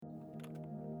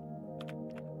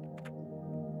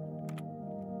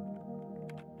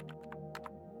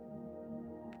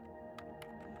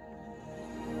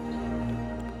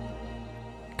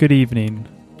Good evening,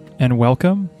 and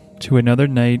welcome to another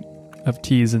night of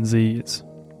T's and Z's.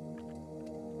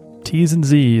 T's and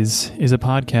Z's is a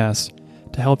podcast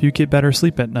to help you get better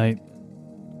sleep at night.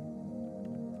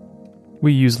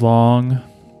 We use long,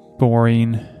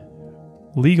 boring,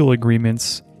 legal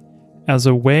agreements as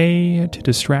a way to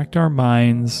distract our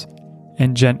minds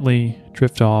and gently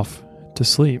drift off to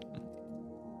sleep.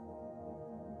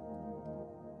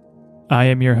 I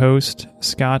am your host,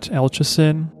 Scott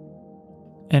Elchison,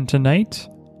 and tonight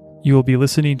you will be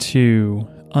listening to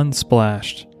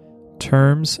Unsplashed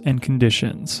Terms and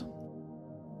Conditions,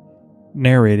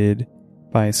 narrated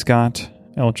by Scott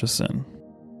Elchison.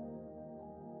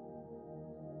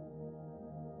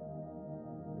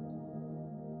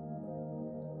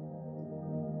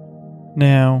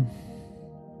 Now,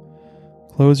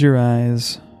 close your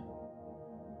eyes,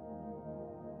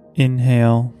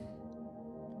 inhale,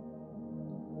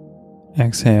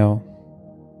 exhale,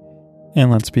 and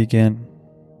let's begin.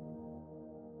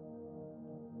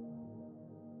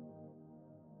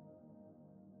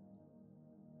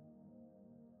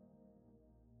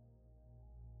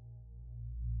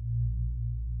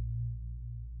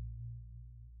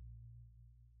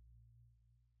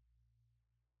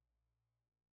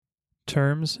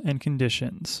 Terms and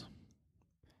Conditions.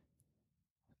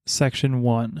 Section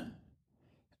 1.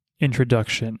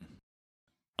 Introduction.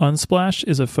 Unsplash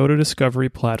is a photo discovery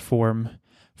platform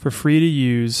for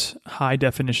free-to-use,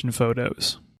 high-definition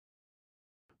photos.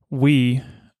 We,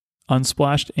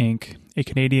 Unsplashed Inc., a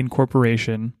Canadian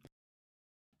corporation,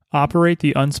 operate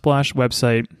the Unsplash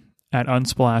website at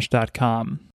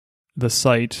unsplash.com, the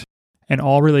site, and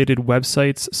all related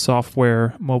websites,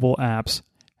 software, mobile apps,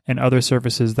 and other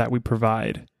services that we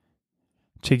provide.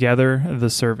 Together, the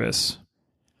service.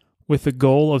 With the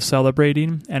goal of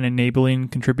celebrating and enabling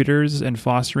contributors and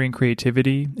fostering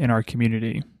creativity in our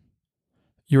community.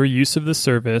 Your use of the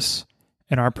service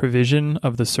and our provision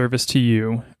of the service to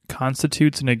you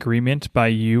constitutes an agreement by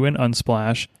you and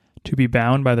Unsplash to be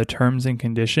bound by the terms and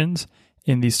conditions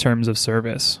in these terms of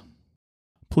service.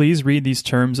 Please read these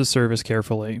terms of service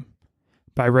carefully.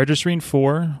 By registering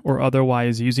for or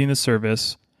otherwise using the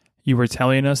service, you are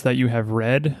telling us that you have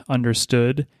read,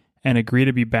 understood, and agree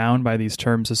to be bound by these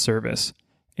terms of service,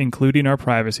 including our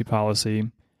privacy policy,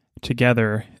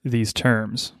 together, these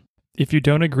terms. If you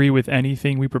don't agree with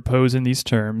anything we propose in these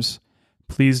terms,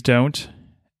 please don't,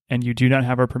 and you do not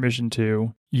have our permission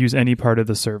to, use any part of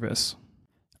the service.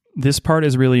 This part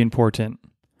is really important.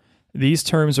 These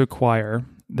terms require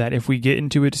that if we get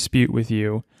into a dispute with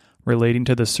you relating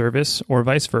to the service or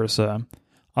vice versa,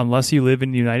 unless you live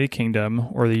in the United Kingdom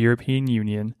or the European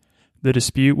Union, the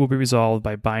dispute will be resolved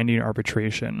by binding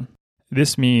arbitration.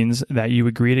 This means that you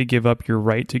agree to give up your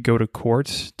right to go to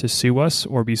court to sue us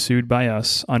or be sued by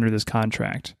us under this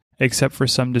contract, except for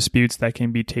some disputes that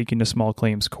can be taken to small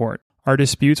claims court. Our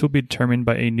disputes will be determined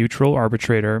by a neutral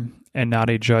arbitrator and not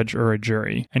a judge or a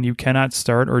jury, and you cannot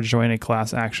start or join a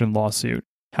class action lawsuit.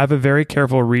 Have a very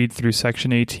careful read through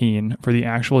Section 18 for the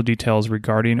actual details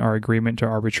regarding our agreement to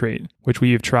arbitrate, which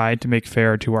we have tried to make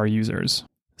fair to our users.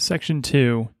 Section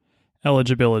 2.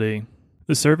 Eligibility.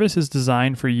 The service is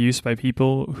designed for use by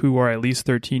people who are at least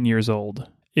 13 years old.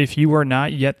 If you are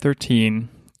not yet 13,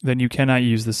 then you cannot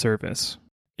use the service.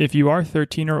 If you are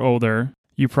 13 or older,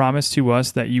 you promise to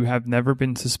us that you have never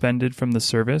been suspended from the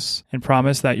service and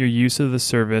promise that your use of the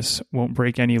service won't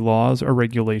break any laws or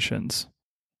regulations.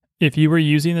 If you are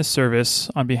using the service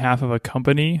on behalf of a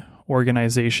company,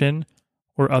 organization,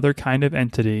 or other kind of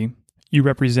entity, you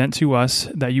represent to us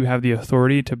that you have the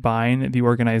authority to bind the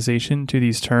organization to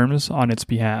these terms on its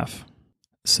behalf.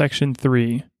 Section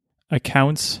 3.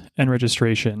 Accounts and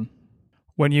Registration.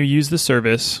 When you use the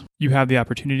service, you have the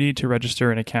opportunity to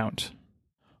register an account.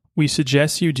 We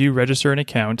suggest you do register an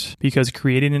account because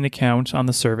creating an account on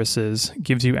the services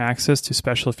gives you access to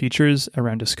special features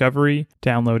around discovery,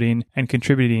 downloading, and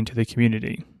contributing to the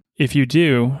community. If you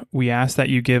do, we ask that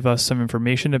you give us some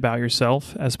information about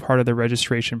yourself as part of the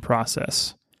registration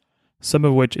process, some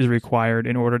of which is required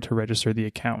in order to register the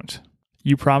account.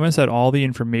 You promise that all the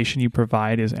information you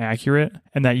provide is accurate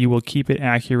and that you will keep it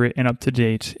accurate and up to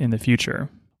date in the future.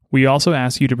 We also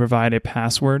ask you to provide a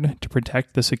password to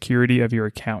protect the security of your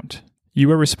account. You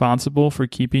are responsible for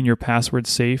keeping your password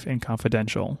safe and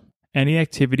confidential. Any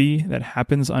activity that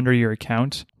happens under your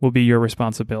account will be your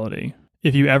responsibility.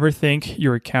 If you ever think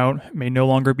your account may no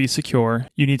longer be secure,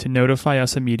 you need to notify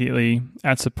us immediately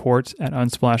at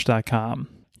support@unsplash.com.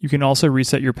 You can also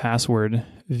reset your password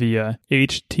via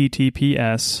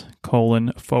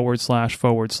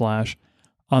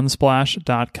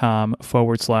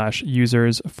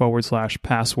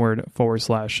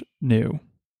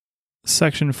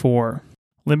Section 4.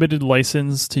 limited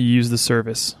license to use the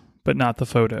service, but not the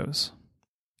photos.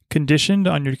 Conditioned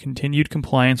on your continued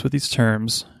compliance with these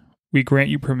terms, we grant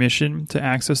you permission to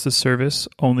access the service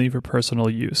only for personal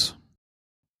use.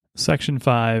 Section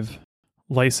 5.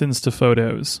 License to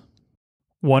photos.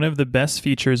 One of the best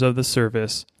features of the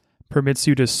service permits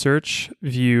you to search,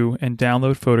 view, and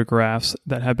download photographs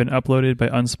that have been uploaded by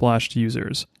Unsplash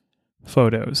users.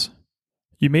 Photos.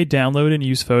 You may download and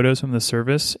use photos from the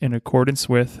service in accordance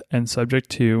with and subject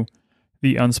to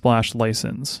the Unsplash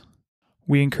license.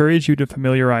 We encourage you to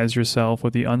familiarize yourself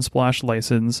with the Unsplash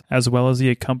license as well as the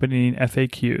accompanying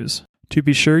FAQs. To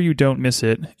be sure you don't miss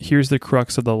it, here's the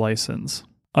crux of the license.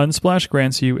 Unsplash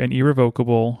grants you an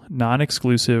irrevocable,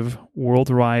 non-exclusive,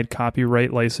 worldwide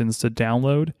copyright license to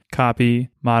download, copy,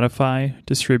 modify,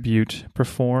 distribute,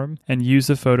 perform, and use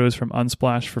the photos from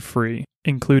Unsplash for free,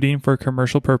 including for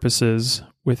commercial purposes,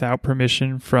 without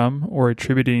permission from or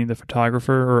attributing the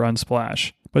photographer or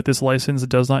Unsplash. But this license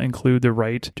does not include the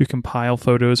right to compile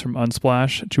photos from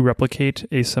Unsplash to replicate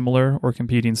a similar or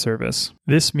competing service.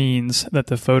 This means that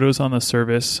the photos on the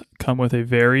service come with a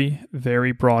very,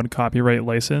 very broad copyright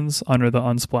license under the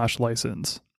Unsplash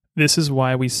license. This is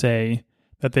why we say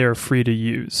that they are free to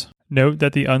use. Note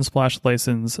that the Unsplash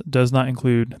license does not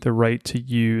include the right to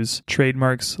use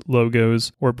trademarks,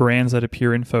 logos, or brands that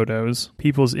appear in photos,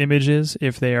 people's images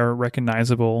if they are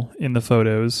recognizable in the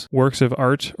photos, works of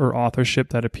art or authorship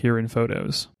that appear in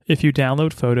photos. If you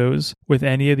download photos with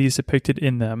any of these depicted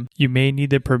in them, you may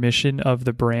need the permission of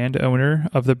the brand owner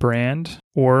of the brand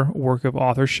or work of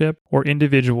authorship or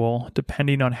individual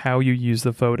depending on how you use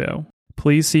the photo.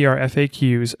 Please see our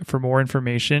FAQs for more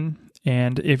information.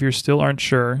 And if you still aren't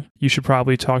sure, you should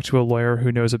probably talk to a lawyer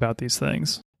who knows about these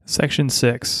things. Section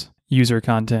 6. User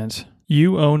content.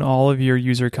 You own all of your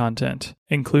user content,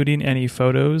 including any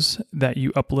photos that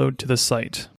you upload to the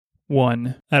site.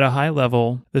 1. At a high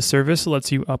level, the service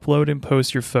lets you upload and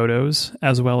post your photos,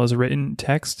 as well as written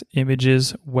text,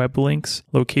 images, web links,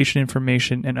 location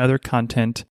information, and other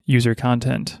content, user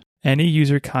content. Any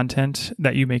user content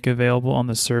that you make available on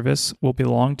the service will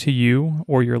belong to you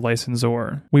or your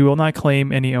licensor. We will not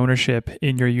claim any ownership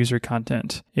in your user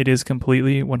content. It is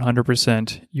completely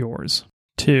 100% yours.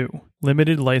 2.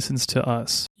 Limited license to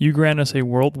us. You grant us a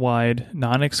worldwide,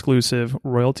 non-exclusive,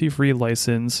 royalty-free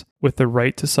license with the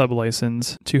right to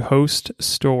sublicense to host,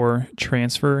 store,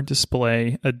 transfer,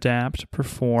 display, adapt,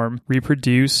 perform,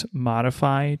 reproduce,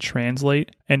 modify,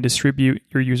 translate, and distribute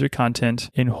your user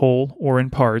content in whole or in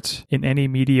part in any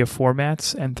media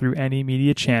formats and through any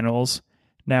media channels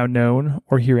now known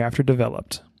or hereafter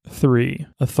developed. 3.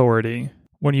 Authority.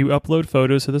 When you upload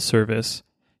photos to the service,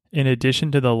 in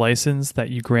addition to the license that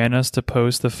you grant us to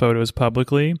post the photos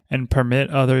publicly and permit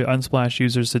other Unsplash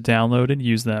users to download and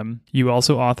use them, you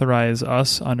also authorize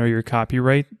us under your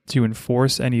copyright to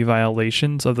enforce any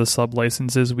violations of the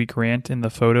sublicenses we grant in the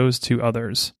photos to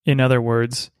others. In other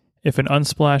words, if an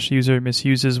Unsplash user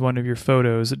misuses one of your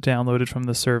photos downloaded from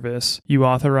the service, you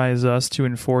authorize us to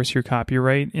enforce your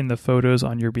copyright in the photos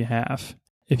on your behalf.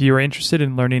 If you are interested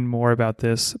in learning more about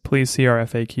this, please see our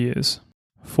FAQs.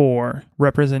 4.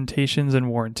 Representations and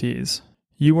warranties.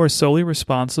 You are solely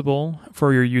responsible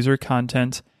for your user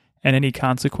content and any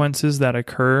consequences that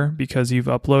occur because you've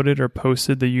uploaded or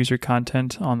posted the user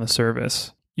content on the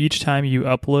service. Each time you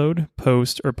upload,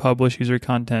 post, or publish user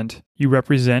content, you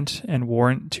represent and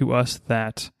warrant to us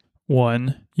that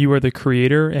 1. You are the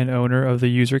creator and owner of the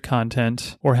user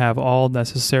content or have all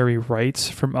necessary rights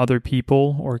from other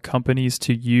people or companies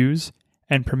to use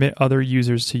and permit other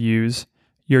users to use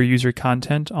your user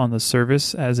content on the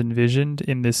service as envisioned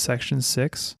in this section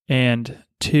 6, and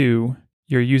 2,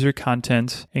 your user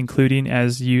content, including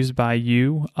as used by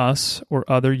you, us, or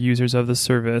other users of the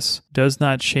service, does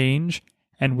not change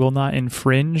and will not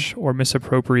infringe or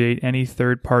misappropriate any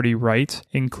third-party right,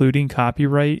 including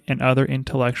copyright and other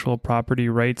intellectual property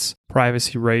rights,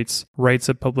 privacy rights, rights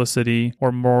of publicity,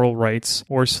 or moral rights,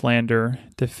 or slander,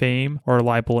 defame, or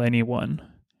libel anyone.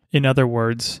 In other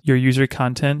words, your user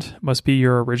content must be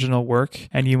your original work,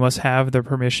 and you must have the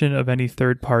permission of any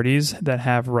third parties that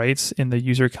have rights in the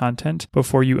user content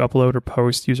before you upload or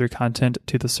post user content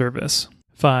to the service.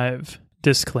 5.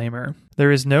 Disclaimer.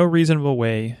 There is no reasonable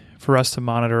way for us to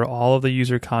monitor all of the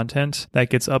user content that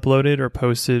gets uploaded or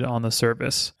posted on the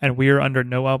service, and we are under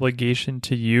no obligation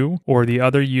to you or the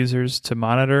other users to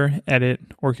monitor, edit,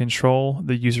 or control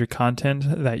the user content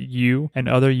that you and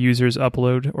other users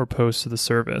upload or post to the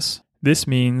service. This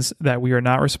means that we are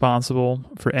not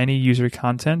responsible for any user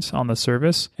content on the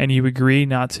service, and you agree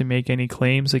not to make any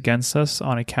claims against us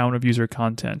on account of user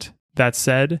content. That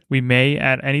said, we may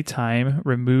at any time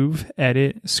remove,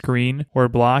 edit, screen, or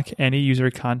block any user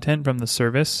content from the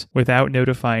service without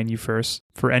notifying you first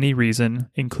for any reason,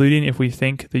 including if we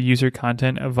think the user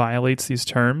content violates these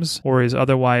terms or is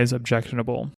otherwise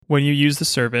objectionable. When you use the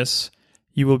service,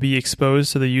 you will be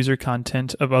exposed to the user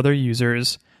content of other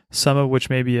users, some of which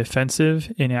may be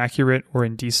offensive, inaccurate, or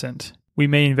indecent. We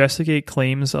may investigate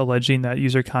claims alleging that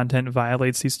user content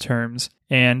violates these terms,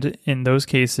 and, in those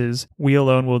cases, we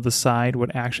alone will decide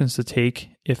what actions to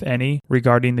take, if any,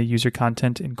 regarding the user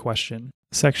content in question.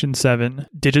 Section 7.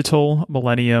 Digital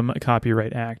Millennium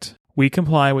Copyright Act. We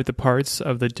comply with the parts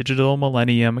of the Digital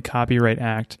Millennium Copyright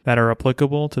Act that are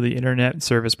applicable to the Internet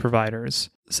service providers.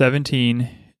 17.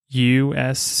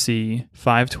 USC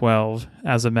 512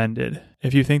 as amended.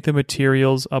 If you think the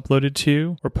materials uploaded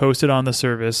to or posted on the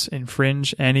service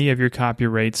infringe any of your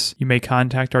copyrights, you may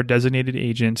contact our designated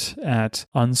agent at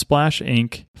Unsplash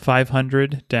Inc.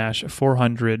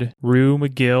 500-400 Rue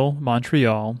McGill,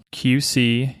 Montreal,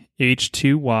 QC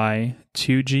H2Y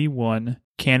 2G1,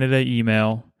 Canada.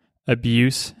 Email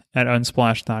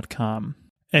abuse@unsplash.com.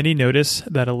 Any notice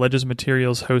that alleges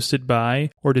materials hosted by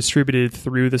or distributed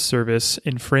through the service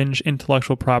infringe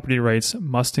intellectual property rights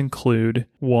must include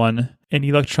 1. An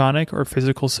electronic or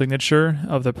physical signature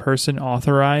of the person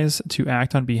authorized to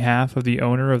act on behalf of the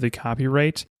owner of the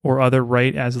copyright or other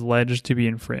right as alleged to be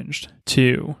infringed.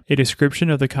 2. A description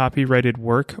of the copyrighted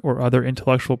work or other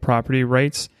intellectual property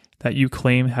rights that you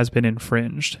claim has been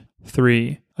infringed.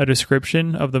 3. A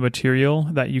description of the material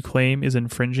that you claim is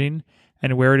infringing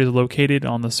and where it is located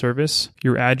on the service,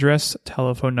 your address,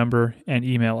 telephone number, and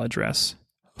email address.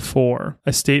 4.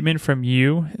 A statement from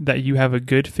you that you have a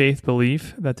good faith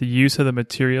belief that the use of the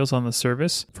materials on the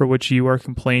service for which you are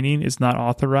complaining is not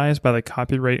authorized by the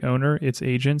copyright owner, its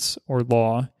agents, or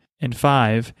law. And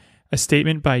 5. A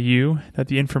statement by you that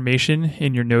the information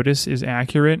in your notice is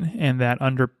accurate and that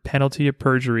under penalty of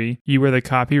perjury, you are the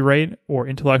copyright or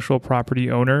intellectual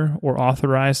property owner or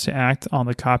authorized to act on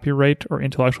the copyright or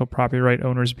intellectual property right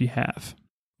owner's behalf.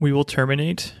 We will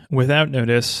terminate, without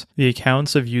notice, the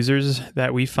accounts of users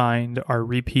that we find are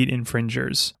repeat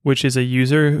infringers, which is a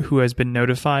user who has been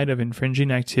notified of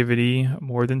infringing activity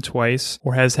more than twice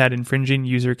or has had infringing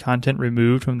user content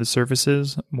removed from the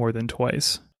services more than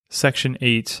twice. Section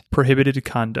 8. Prohibited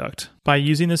conduct. By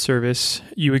using the service,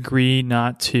 you agree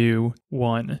not to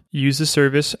 1. Use the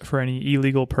service for any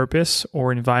illegal purpose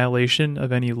or in violation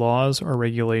of any laws or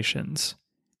regulations.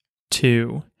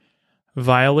 2.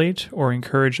 Violate or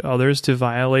encourage others to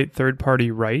violate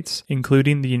third-party rights,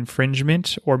 including the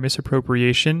infringement or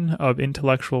misappropriation of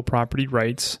intellectual property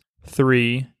rights.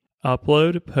 3.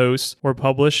 Upload, post, or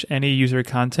publish any user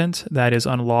content that is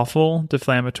unlawful,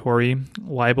 defamatory,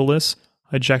 libelous,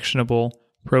 objectionable,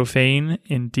 profane,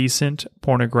 indecent,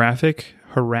 pornographic,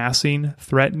 harassing,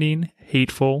 threatening,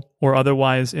 hateful, or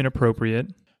otherwise inappropriate.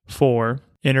 4.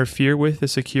 Interfere with the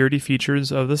security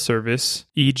features of the service,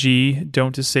 e.g.,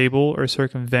 don't disable or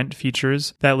circumvent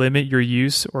features that limit your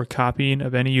use or copying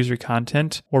of any user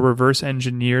content, or reverse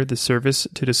engineer the service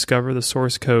to discover the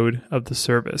source code of the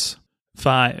service.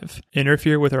 5.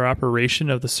 Interfere with our operation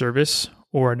of the service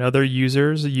or another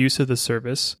user's use of the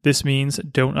service. This means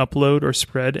don't upload or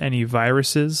spread any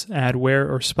viruses, adware,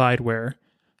 or spyware.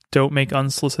 Don't make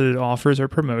unsolicited offers or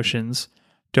promotions.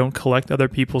 Don't collect other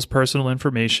people's personal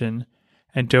information.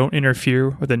 And don't interfere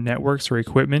with the networks or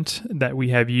equipment that we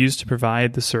have used to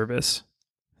provide the service.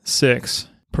 6.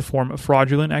 Perform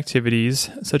fraudulent activities,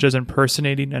 such as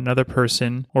impersonating another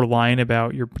person or lying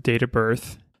about your date of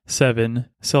birth. 7.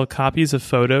 Sell copies of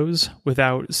photos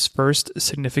without first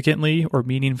significantly or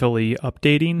meaningfully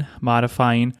updating,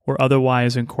 modifying, or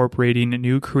otherwise incorporating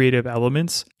new creative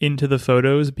elements into the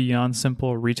photos beyond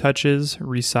simple retouches,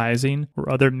 resizing,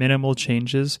 or other minimal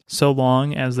changes, so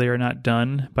long as they are not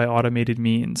done by automated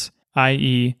means,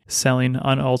 i.e., selling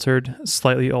unaltered,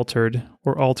 slightly altered,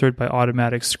 or altered by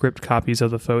automatic script copies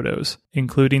of the photos,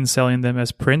 including selling them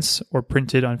as prints or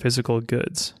printed on physical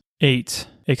goods. 8.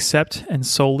 Except and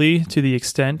solely to the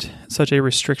extent such a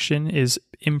restriction is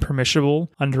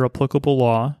impermissible under applicable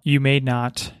law, you may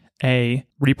not A.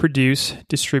 Reproduce,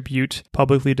 distribute,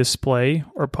 publicly display,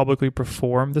 or publicly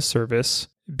perform the service.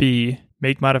 B.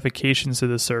 Make modifications to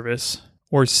the service.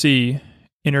 Or C.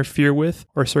 Interfere with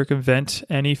or circumvent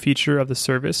any feature of the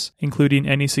service, including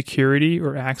any security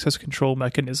or access control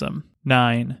mechanism.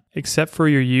 9. Except for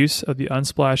your use of the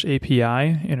Unsplash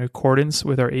API in accordance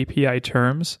with our API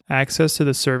terms, access to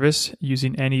the service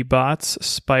using any bots,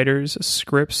 spiders,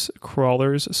 scripts,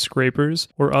 crawlers, scrapers,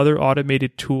 or other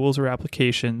automated tools or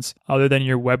applications other than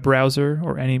your web browser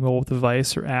or any mobile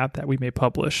device or app that we may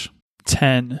publish.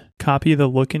 10. Copy the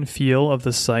look and feel of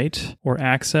the site, or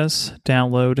access,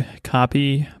 download,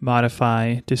 copy,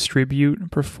 modify,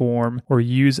 distribute, perform, or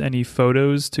use any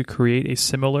photos to create a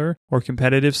similar or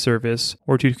competitive service,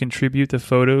 or to contribute the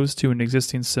photos to an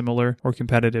existing similar or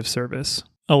competitive service.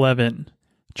 11.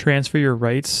 Transfer your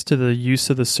rights to the use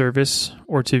of the service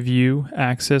or to view,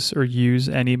 access, or use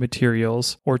any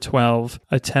materials. Or 12.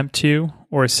 Attempt to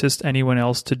or assist anyone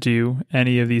else to do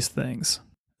any of these things.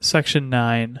 Section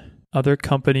 9. Other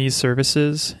companies'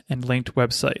 services and linked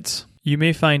websites. You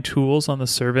may find tools on the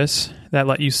service that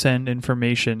let you send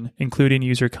information, including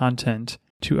user content,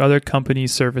 to other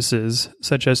companies' services,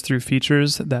 such as through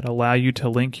features that allow you to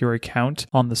link your account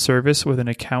on the service with an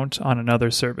account on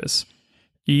another service,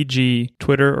 e.g.,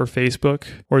 Twitter or Facebook,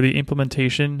 or the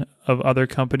implementation of other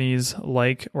companies'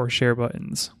 like or share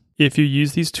buttons. If you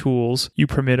use these tools, you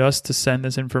permit us to send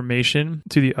this information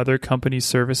to the other company's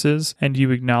services, and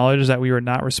you acknowledge that we are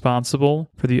not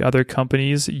responsible for the other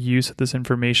company's use of this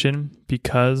information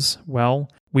because,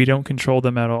 well, we don't control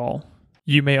them at all.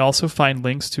 You may also find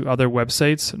links to other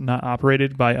websites not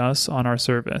operated by us on our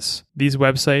service. These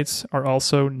websites are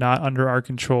also not under our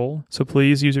control, so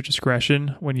please use your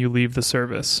discretion when you leave the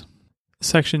service.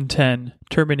 Section 10.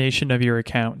 Termination of your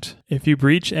account. If you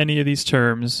breach any of these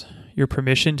terms, your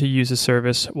permission to use the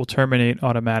service will terminate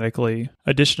automatically.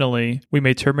 Additionally, we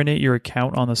may terminate your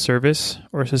account on the service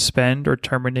or suspend or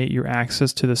terminate your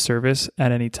access to the service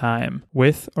at any time,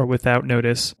 with or without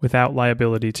notice, without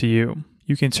liability to you.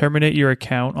 You can terminate your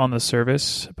account on the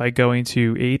service by going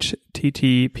to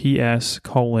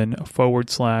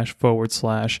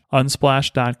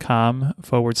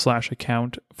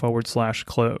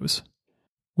https://unsplash.com/account/close.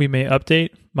 We may update,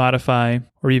 modify,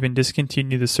 or even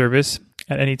discontinue the service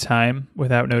at any time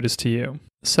without notice to you.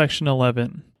 Section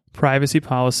 11. Privacy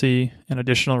policy and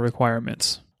additional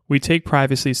requirements. We take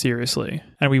privacy seriously,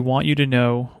 and we want you to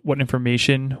know what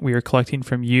information we are collecting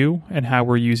from you and how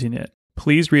we're using it.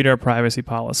 Please read our privacy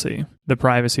policy, the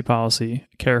privacy policy,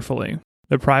 carefully.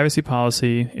 The privacy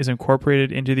policy is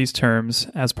incorporated into these terms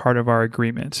as part of our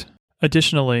agreement.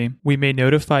 Additionally, we may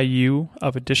notify you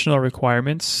of additional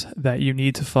requirements that you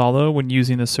need to follow when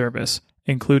using the service,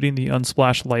 including the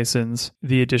Unsplash license,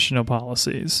 the additional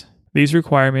policies. These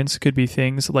requirements could be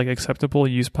things like acceptable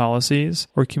use policies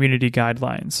or community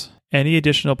guidelines. Any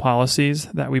additional policies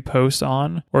that we post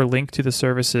on or link to the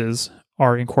services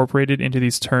are incorporated into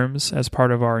these terms as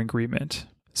part of our agreement.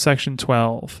 Section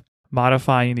 12.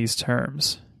 Modifying these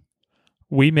terms.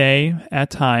 We may, at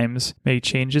times, make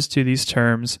changes to these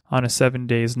terms on a 7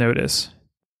 days notice.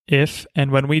 If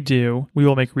and when we do, we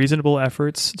will make reasonable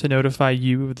efforts to notify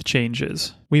you of the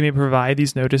changes. We may provide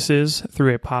these notices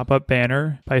through a pop-up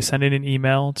banner by sending an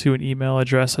email to an email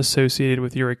address associated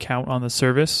with your account on the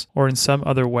service or in some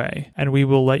other way, and we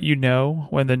will let you know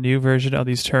when the new version of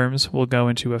these terms will go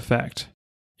into effect.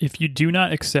 If you do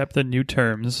not accept the new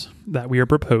terms that we are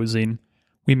proposing,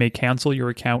 we may cancel your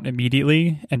account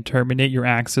immediately and terminate your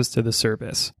access to the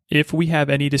service. If we have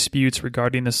any disputes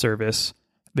regarding the service,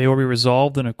 they will be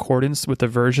resolved in accordance with the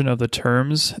version of the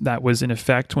terms that was in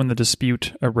effect when the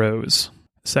dispute arose.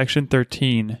 Section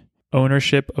 13.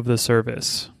 Ownership of the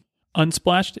service.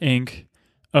 Unsplash Inc.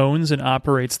 owns and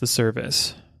operates the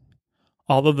service.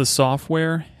 All of the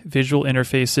software, visual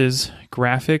interfaces,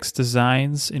 graphics,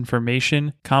 designs,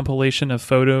 information, compilation of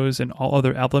photos, and all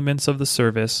other elements of the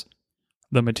service,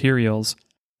 the materials,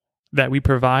 that we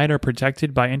provide are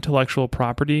protected by intellectual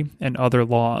property and other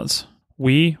laws.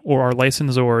 We, or our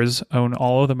licensors, own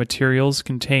all of the materials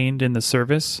contained in the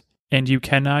service, and you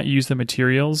cannot use the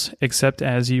materials except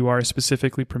as you are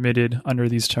specifically permitted under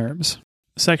these terms.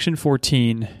 Section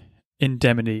 14.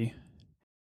 Indemnity.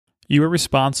 You are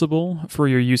responsible for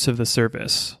your use of the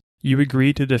service. You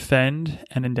agree to defend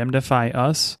and indemnify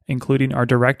us, including our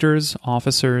directors,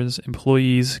 officers,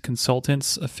 employees,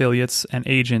 consultants, affiliates, and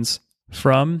agents,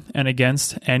 from and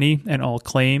against any and all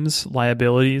claims,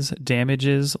 liabilities,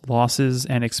 damages, losses,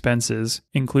 and expenses,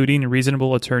 including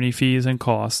reasonable attorney fees and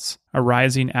costs,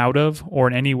 arising out of or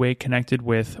in any way connected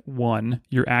with 1.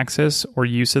 Your access or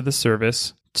use of the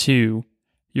service, 2.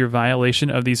 Your violation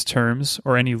of these terms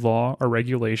or any law or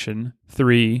regulation,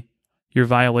 3. Your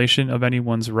violation of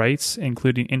anyone's rights,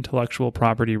 including intellectual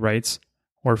property rights,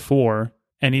 or 4.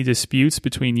 Any disputes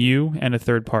between you and a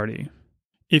third party.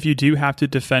 If you do have to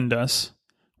defend us,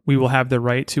 we will have the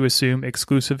right to assume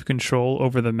exclusive control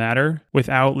over the matter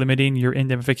without limiting your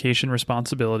indemnification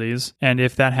responsibilities, and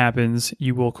if that happens,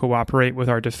 you will cooperate with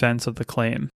our defense of the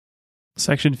claim.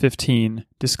 Section 15.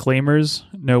 Disclaimers,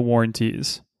 no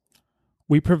warranties.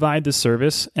 We provide the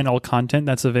service and all content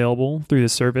that's available through the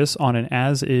service on an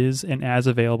as-is and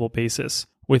as-available basis.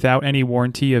 without any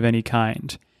warranty of any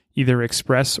kind, either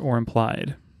express or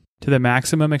implied. To the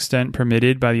maximum extent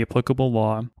permitted by the applicable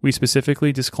law, we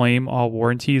specifically disclaim all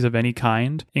warranties of any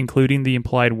kind, including the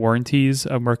implied warranties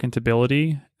of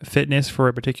merchantability, fitness for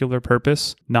a particular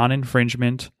purpose,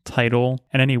 non-infringement, title,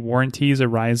 and any warranties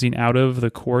arising out of the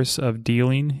course of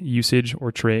dealing, usage,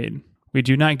 or trade. We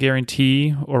do not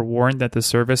guarantee or warrant that the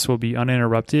service will be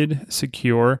uninterrupted,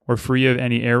 secure, or free of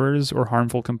any errors or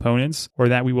harmful components, or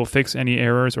that we will fix any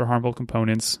errors or harmful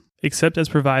components. Except as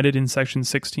provided in Section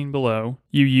 16 below,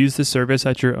 you use the service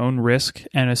at your own risk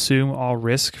and assume all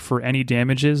risk for any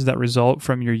damages that result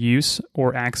from your use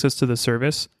or access to the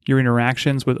service, your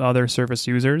interactions with other service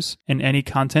users, and any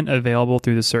content available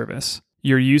through the service.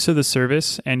 Your use of the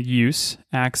service and use,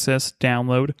 access,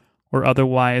 download, or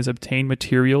otherwise obtain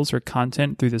materials or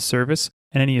content through the service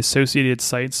and any associated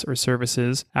sites or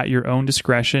services at your own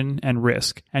discretion and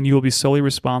risk, and you will be solely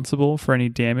responsible for any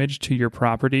damage to your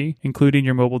property, including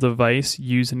your mobile device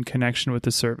used in connection with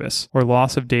the service, or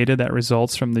loss of data that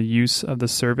results from the use of the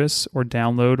service or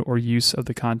download or use of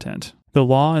the content. The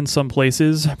law in some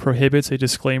places prohibits a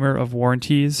disclaimer of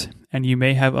warranties, and you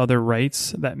may have other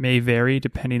rights that may vary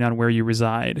depending on where you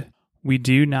reside. We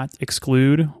do not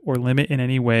exclude or limit in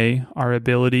any way our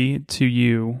ability to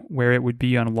you where it would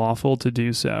be unlawful to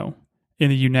do so. In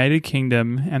the United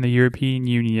Kingdom and the European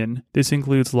Union, this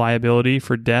includes liability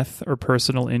for death or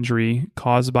personal injury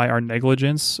caused by our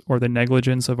negligence or the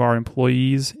negligence of our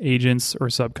employees, agents, or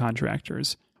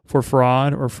subcontractors, for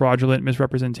fraud or fraudulent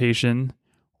misrepresentation,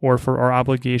 or for our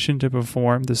obligation to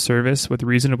perform the service with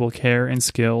reasonable care and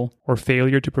skill, or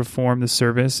failure to perform the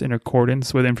service in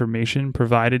accordance with information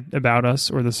provided about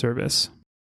us or the service.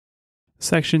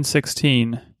 Section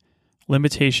 16.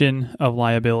 Limitation of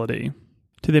liability.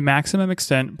 To the maximum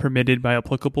extent permitted by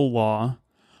applicable law,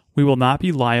 we will not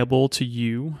be liable to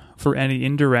you for any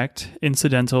indirect,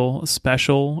 incidental,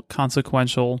 special,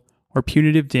 consequential, or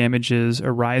punitive damages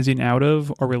arising out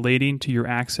of or relating to your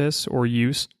access or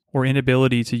use or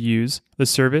inability to use the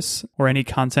service or any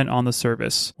content on the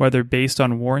service, whether based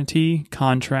on warranty,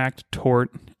 contract, tort,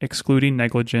 excluding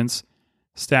negligence,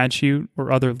 statute,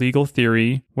 or other legal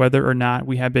theory, whether or not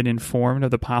we have been informed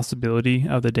of the possibility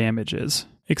of the damages.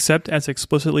 Except as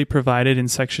explicitly provided in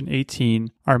Section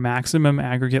 18, our maximum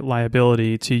aggregate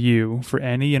liability to you for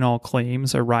any and all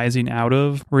claims arising out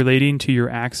of, relating to your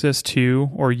access to,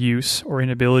 or use, or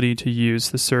inability to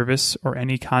use the service or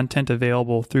any content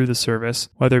available through the service,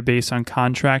 whether based on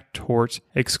contract, tort,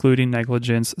 excluding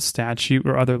negligence, statute,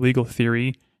 or other legal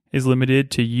theory, is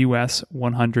limited to US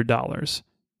 $100.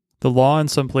 The law in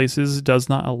some places does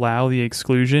not allow the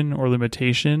exclusion or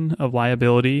limitation of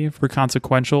liability for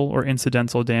consequential or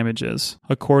incidental damages.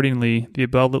 Accordingly, the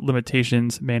above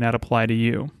limitations may not apply to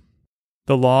you.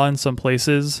 The law in some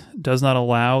places does not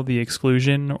allow the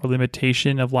exclusion or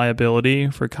limitation of liability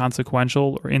for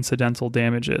consequential or incidental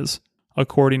damages.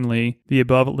 Accordingly, the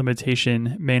above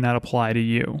limitation may not apply to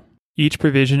you. Each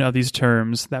provision of these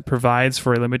terms that provides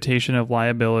for a limitation of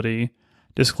liability,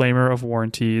 disclaimer of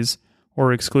warranties,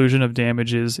 or exclusion of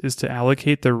damages is to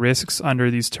allocate the risks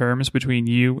under these terms between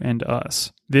you and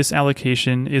us. This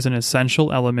allocation is an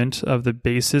essential element of the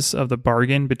basis of the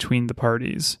bargain between the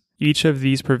parties. Each of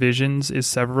these provisions is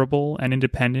severable and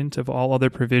independent of all other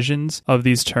provisions of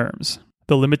these terms.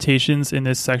 The limitations in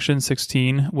this Section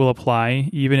 16 will apply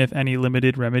even if any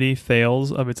limited remedy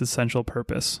fails of its essential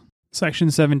purpose.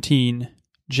 Section 17.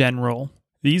 General.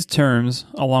 These terms,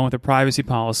 along with the privacy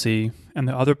policy and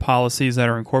the other policies that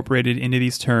are incorporated into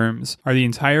these terms, are the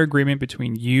entire agreement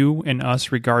between you and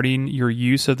us regarding your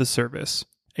use of the service.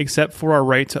 Except for our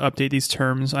right to update these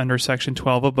terms under Section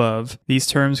 12 above, these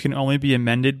terms can only be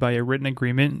amended by a written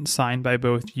agreement signed by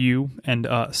both you and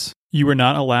us. You are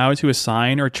not allowed to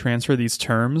assign or transfer these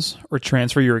terms or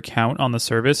transfer your account on the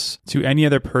service to any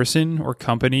other person or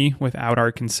company without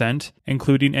our consent,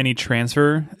 including any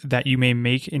transfer that you may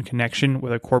make in connection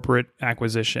with a corporate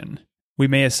acquisition. We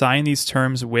may assign these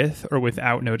terms with or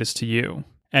without notice to you.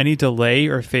 Any delay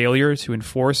or failure to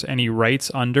enforce any rights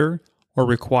under or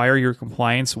require your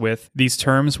compliance with these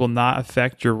terms will not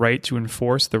affect your right to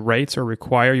enforce the rights or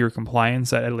require your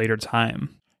compliance at a later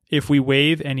time. If we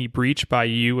waive any breach by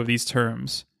you of these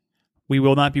terms, we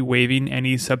will not be waiving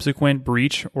any subsequent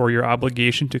breach or your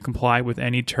obligation to comply with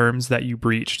any terms that you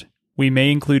breached. We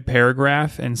may include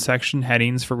paragraph and section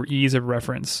headings for ease of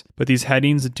reference, but these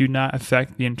headings do not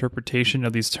affect the interpretation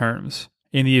of these terms.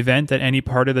 In the event that any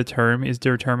part of the term is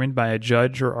determined by a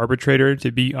judge or arbitrator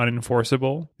to be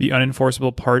unenforceable, the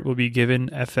unenforceable part will be given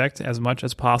effect as much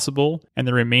as possible, and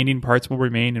the remaining parts will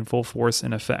remain in full force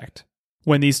and effect.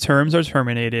 When these terms are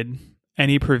terminated,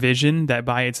 Any provision that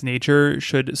by its nature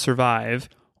should survive,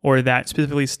 or that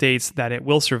specifically states that it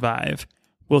will survive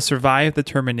the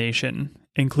termination,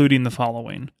 including the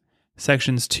following: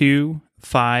 Sections 2,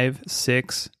 5,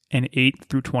 6, and 8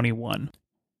 through 21.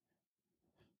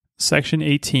 Section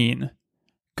 18.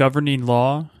 Governing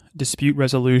law, dispute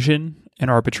resolution, and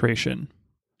arbitration.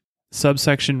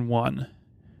 Subsection 1.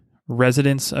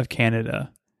 Residents of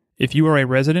Canada. If you are a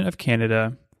resident of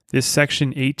Canada, this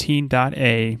Section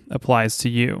 18.a applies to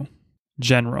you.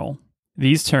 General.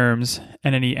 These terms,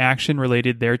 and any action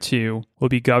related thereto, will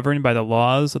be governed by the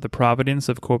laws of the Province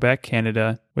of Quebec,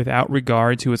 Canada, without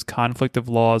regard to its conflict of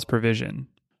laws provision.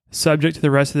 Subject to the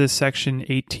rest of this Section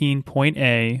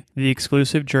 18.a, the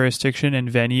exclusive jurisdiction and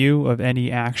venue of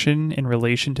any action in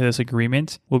relation to this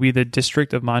agreement will be the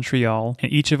District of Montreal,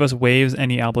 and each of us waives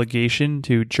any obligation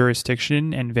to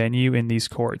jurisdiction and venue in these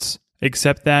courts,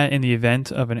 except that in the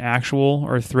event of an actual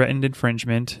or threatened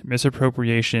infringement,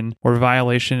 misappropriation, or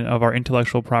violation of our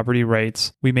intellectual property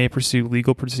rights, we may pursue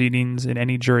legal proceedings in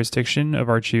any jurisdiction of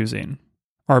our choosing.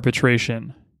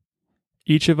 Arbitration.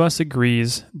 Each of us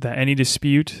agrees that any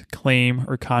dispute, claim,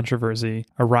 or controversy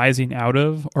arising out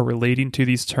of or relating to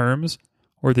these terms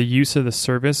or the use of the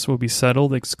service will be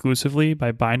settled exclusively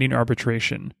by binding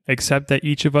arbitration, except that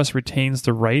each of us retains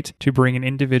the right to bring an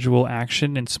individual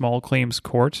action in small claims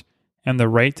court and the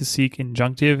right to seek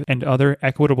injunctive and other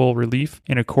equitable relief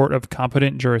in a court of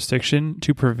competent jurisdiction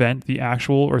to prevent the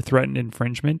actual or threatened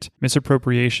infringement,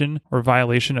 misappropriation, or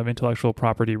violation of intellectual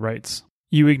property rights.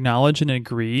 You acknowledge and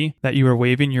agree that you are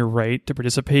waiving your right to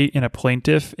participate in a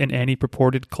plaintiff in any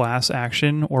purported class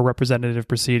action or representative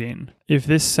proceeding. If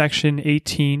this Section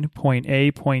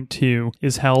 18.a.2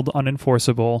 is held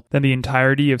unenforceable, then the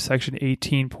entirety of Section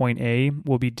 18.a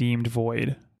will be deemed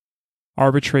void.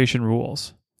 Arbitration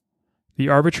rules. The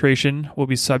arbitration will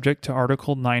be subject to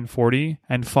Article 940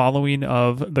 and following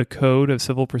of the Code of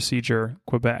Civil Procedure,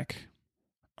 Quebec.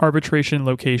 Arbitration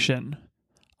location.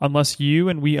 Unless you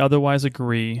and we otherwise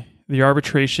agree, the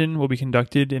arbitration will be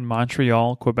conducted in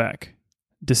Montreal, Quebec.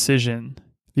 Decision.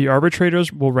 The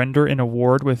arbitrators will render an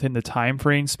award within the time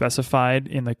frame specified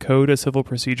in the Code of Civil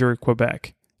Procedure,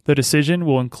 Quebec. The decision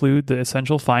will include the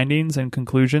essential findings and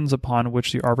conclusions upon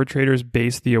which the arbitrators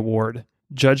base the award.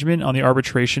 Judgment on the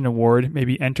arbitration award may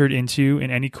be entered into in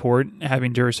any court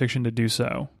having jurisdiction to do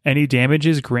so. Any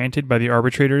damages granted by the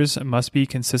arbitrators must be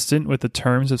consistent with the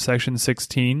terms of Section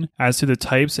 16 as to the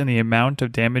types and the amount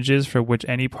of damages for which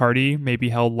any party may be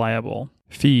held liable.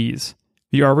 Fees.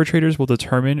 The arbitrators will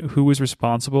determine who is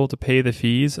responsible to pay the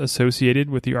fees associated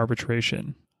with the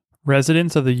arbitration.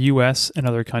 Residents of the U.S. and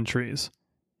other countries.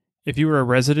 If you are a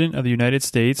resident of the United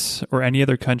States or any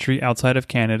other country outside of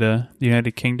Canada, the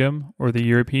United Kingdom, or the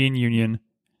European Union,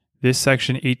 this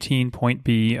Section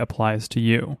 18.b applies to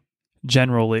you.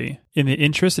 Generally, in the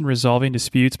interest in resolving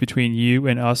disputes between you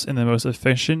and us in the most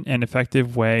efficient and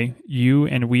effective way, you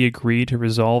and we agree to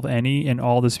resolve any and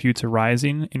all disputes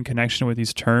arising in connection with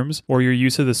these terms or your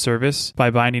use of the service by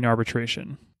binding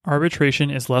arbitration.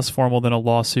 Arbitration is less formal than a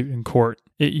lawsuit in court.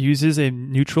 It uses a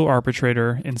neutral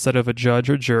arbitrator instead of a judge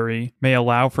or jury, may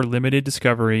allow for limited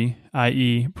discovery,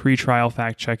 i.e. pre-trial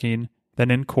fact-checking,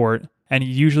 than in court, and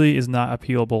usually is not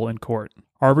appealable in court.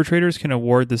 Arbitrators can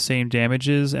award the same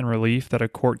damages and relief that a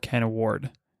court can award.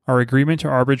 Our agreement to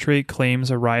arbitrate claims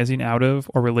arising out of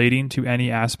or relating to any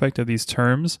aspect of these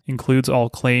terms includes all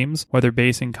claims, whether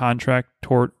based in contract,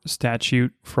 tort,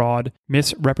 statute, fraud,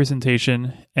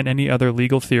 misrepresentation, and any other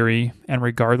legal theory, and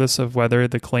regardless of whether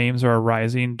the claims are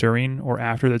arising during or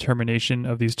after the termination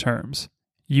of these terms.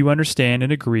 You understand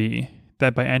and agree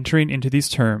that by entering into these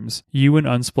terms, you and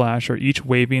Unsplash are each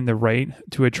waiving the right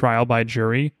to a trial by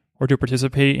jury or to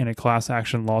participate in a class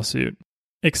action lawsuit.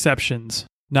 Exceptions.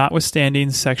 Notwithstanding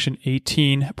Section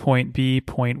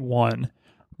 18.b.1,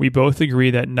 we both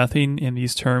agree that nothing in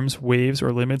these terms waives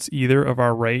or limits either of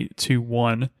our right to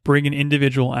 1. Bring an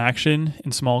individual action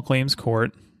in small claims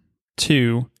court,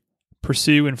 2.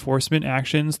 Pursue enforcement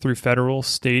actions through federal,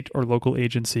 state, or local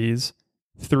agencies,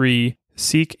 3.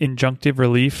 Seek injunctive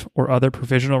relief or other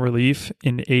provisional relief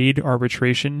in aid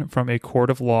arbitration from a court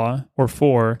of law, or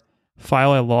 4.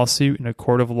 File a lawsuit in a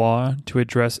court of law to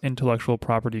address intellectual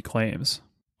property claims.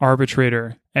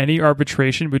 Arbitrator. Any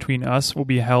arbitration between us will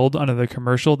be held under the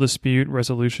Commercial Dispute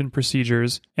Resolution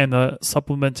Procedures and the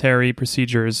Supplementary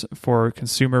Procedures for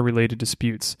Consumer-Related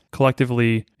Disputes,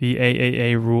 collectively the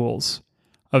AAA rules,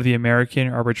 of the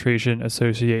American Arbitration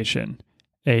Association,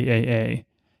 AAA,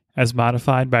 as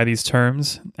modified by these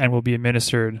terms and will be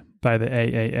administered by the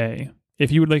AAA.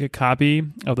 If you would like a copy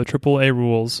of the AAA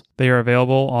rules, they are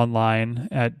available online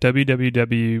at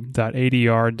www.adr.org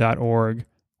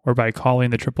or by calling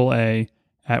the AAA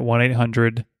at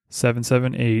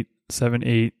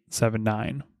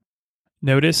 1-800-778-7879.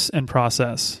 Notice and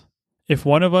process. If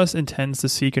one of us intends to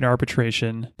seek an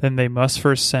arbitration, then they must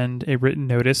first send a written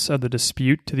notice of the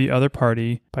dispute to the other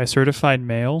party by certified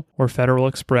mail or Federal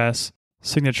Express,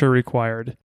 signature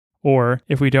required, or,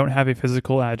 if we don't have a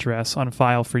physical address on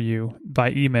file for you,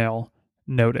 by email,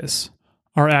 notice.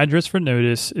 Our address for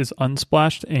notice is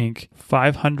Unsplashed Inc.,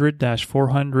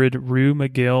 500-400 Rue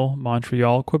McGill,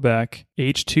 Montreal, Quebec,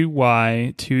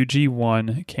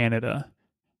 H2Y2G1, Canada.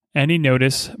 Any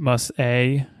notice must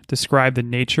A. describe the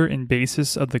nature and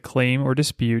basis of the claim or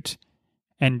dispute,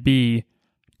 and B.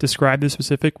 describe the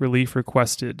specific relief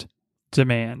requested.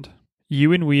 Demand.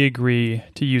 You and we agree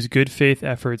to use good faith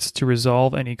efforts to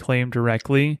resolve any claim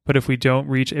directly, but if we don't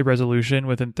reach a resolution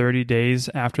within 30 days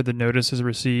after the notice is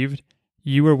received,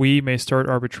 you or we may start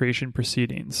arbitration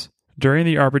proceedings. During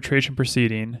the arbitration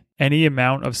proceeding, any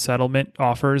amount of settlement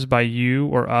offers by you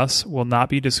or us will not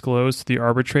be disclosed to the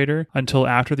arbitrator until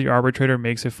after the arbitrator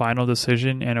makes a final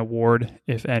decision and award,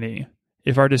 if any.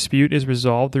 If our dispute is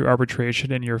resolved through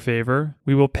arbitration in your favor,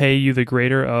 we will pay you the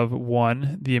greater of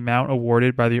 1. The amount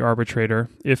awarded by the arbitrator,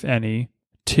 if any,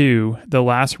 2. The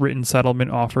last written settlement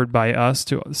offered by us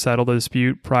to settle the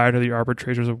dispute prior to the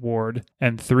arbitrator's award,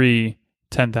 and 3.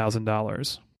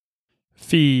 $10,000.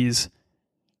 Fees.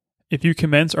 If you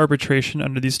commence arbitration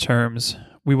under these terms,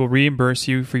 we will reimburse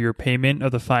you for your payment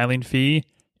of the filing fee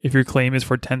if your claim is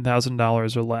for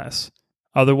 $10,000 or less.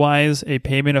 Otherwise, a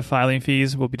payment of filing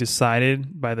fees will be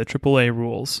decided by the AAA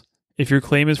rules. If your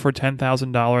claim is for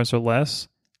 $10,000 or less,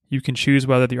 you can choose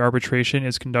whether the arbitration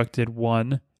is conducted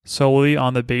 1. Solely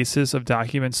on the basis of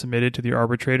documents submitted to the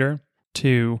arbitrator,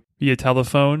 2. Via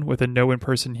telephone with a no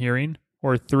in-person hearing,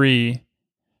 or 3.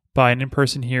 By an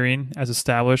in-person hearing as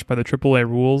established by the AAA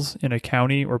rules in a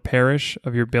county or parish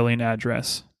of your billing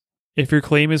address. If your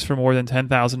claim is for more than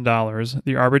 $10,000,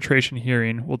 the arbitration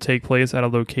hearing will take place at a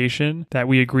location that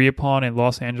we agree upon in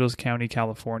Los Angeles County,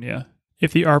 California.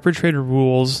 If the arbitrator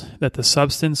rules that the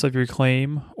substance of your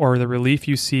claim or the relief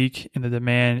you seek in the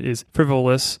demand is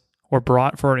frivolous or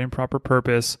brought for an improper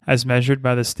purpose as measured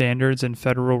by the standards in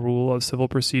Federal Rule of Civil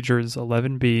Procedures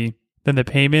 11B, then the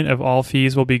payment of all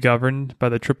fees will be governed by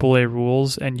the AAA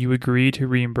rules, and you agree to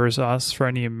reimburse us for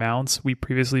any amounts we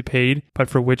previously paid, but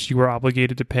for which you are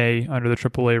obligated to pay under the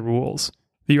AAA rules.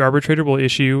 The arbitrator will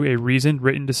issue a reasoned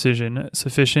written decision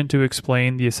sufficient to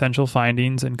explain the essential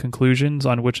findings and conclusions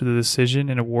on which the decision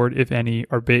and award, if any,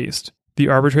 are based. The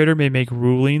arbitrator may make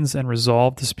rulings and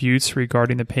resolve disputes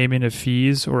regarding the payment of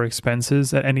fees or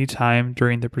expenses at any time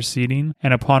during the proceeding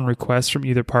and upon request from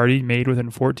either party made within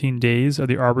 14 days of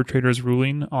the arbitrator's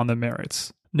ruling on the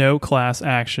merits. No class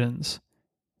actions.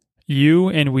 You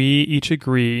and we each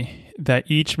agree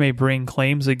that each may bring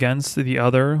claims against the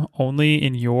other only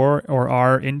in your or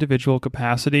our individual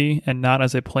capacity and not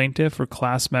as a plaintiff or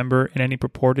class member in any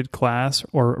purported class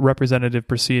or representative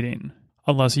proceeding.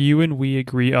 Unless you and we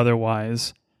agree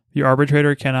otherwise, the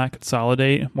arbitrator cannot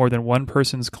consolidate more than one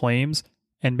person's claims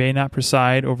and may not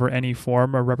preside over any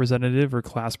form of representative or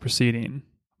class proceeding.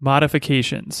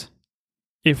 Modifications.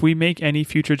 If we make any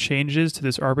future changes to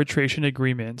this arbitration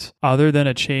agreement other than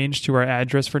a change to our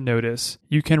address for notice,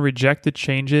 you can reject the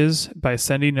changes by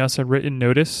sending us a written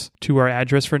notice to our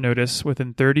address for notice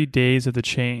within 30 days of the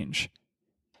change.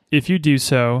 If you do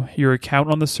so, your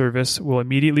account on the service will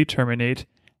immediately terminate,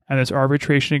 and this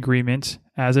arbitration agreement,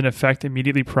 as in effect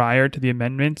immediately prior to the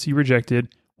amendments you rejected,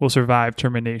 will survive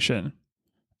termination.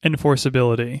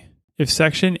 Enforceability. If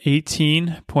Section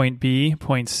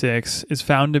 18.b.6 is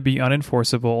found to be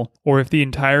unenforceable, or if the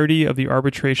entirety of the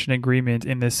arbitration agreement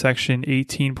in this Section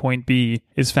 18.b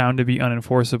is found to be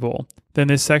unenforceable, then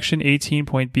this Section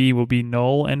 18.b will be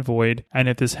null and void, and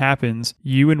if this happens,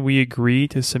 you and we agree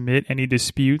to submit any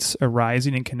disputes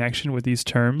arising in connection with these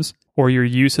terms, or your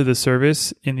use of the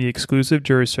service in the exclusive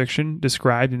jurisdiction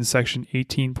described in Section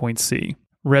 18.c.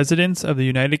 Residents of the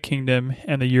United Kingdom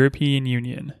and the European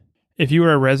Union. If you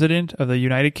are a resident of the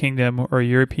United Kingdom or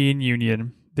European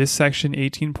Union, this Section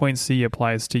 18.c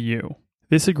applies to you.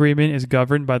 This agreement is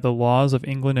governed by the laws of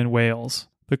England and Wales.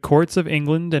 The courts of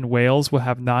England and Wales will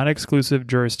have non-exclusive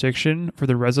jurisdiction for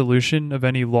the resolution of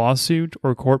any lawsuit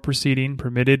or court proceeding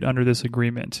permitted under this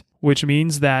agreement, which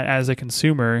means that as a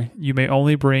consumer, you may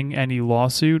only bring any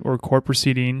lawsuit or court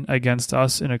proceeding against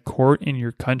us in a court in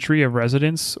your country of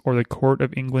residence or the Court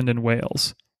of England and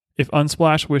Wales. If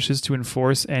Unsplash wishes to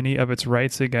enforce any of its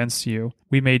rights against you,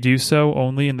 we may do so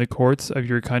only in the courts of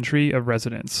your country of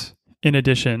residence. In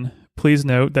addition, please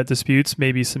note that disputes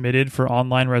may be submitted for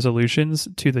online resolutions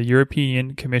to the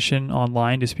European Commission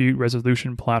Online Dispute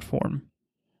Resolution Platform.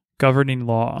 Governing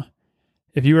law.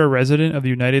 If you are a resident of the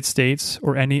United States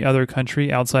or any other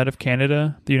country outside of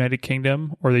Canada, the United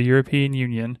Kingdom, or the European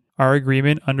Union, our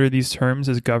agreement under these terms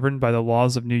is governed by the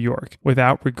laws of New York,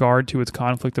 without regard to its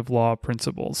conflict of law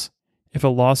principles. If a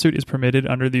lawsuit is permitted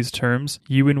under these terms,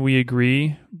 you and we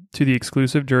agree to the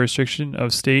exclusive jurisdiction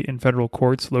of state and federal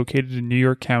courts located in New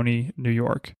York County, New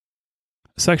York.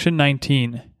 Section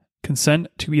 19. Consent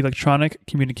to electronic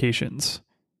communications.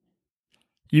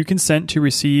 You consent to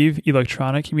receive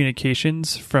electronic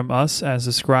communications from us as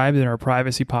described in our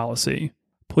privacy policy.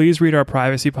 Please read our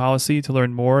privacy policy to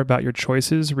learn more about your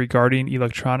choices regarding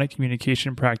electronic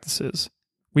communication practices.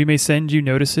 We may send you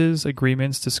notices,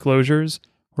 agreements, disclosures,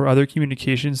 or other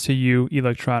communications to you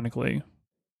electronically.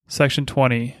 Section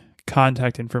 20.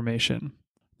 Contact information.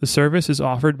 The service is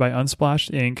offered by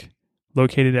Unsplash Inc.,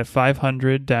 located at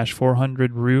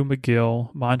 500-400 Rue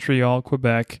McGill, Montreal,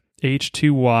 Quebec,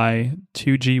 H2Y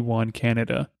 2G1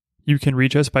 Canada. You can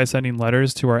reach us by sending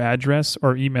letters to our address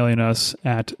or emailing us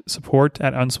at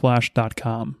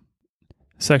support@unsplash.com.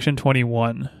 Section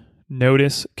 21.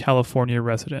 Notice California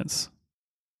residents.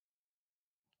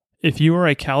 If you are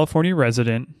a California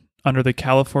resident, under the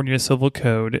California Civil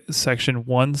Code, Section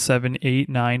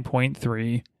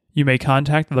 1789.3, you may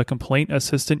contact the Complaint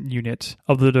Assistant Unit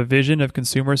of the Division of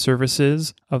Consumer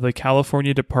Services of the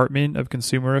California Department of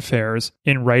Consumer Affairs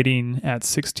in writing at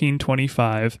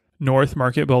 1625 North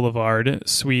Market Boulevard,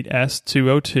 Suite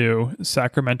S202,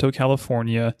 Sacramento,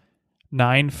 California,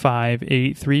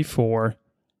 95834,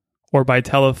 or by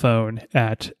telephone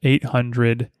at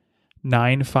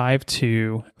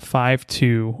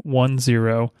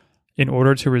 800-952-5210 in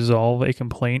order to resolve a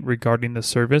complaint regarding the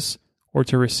service or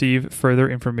to receive further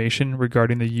information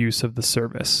regarding the use of the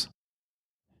service.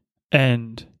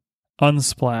 End.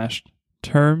 Unsplashed.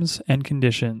 Terms and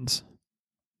conditions.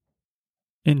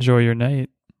 Enjoy your night.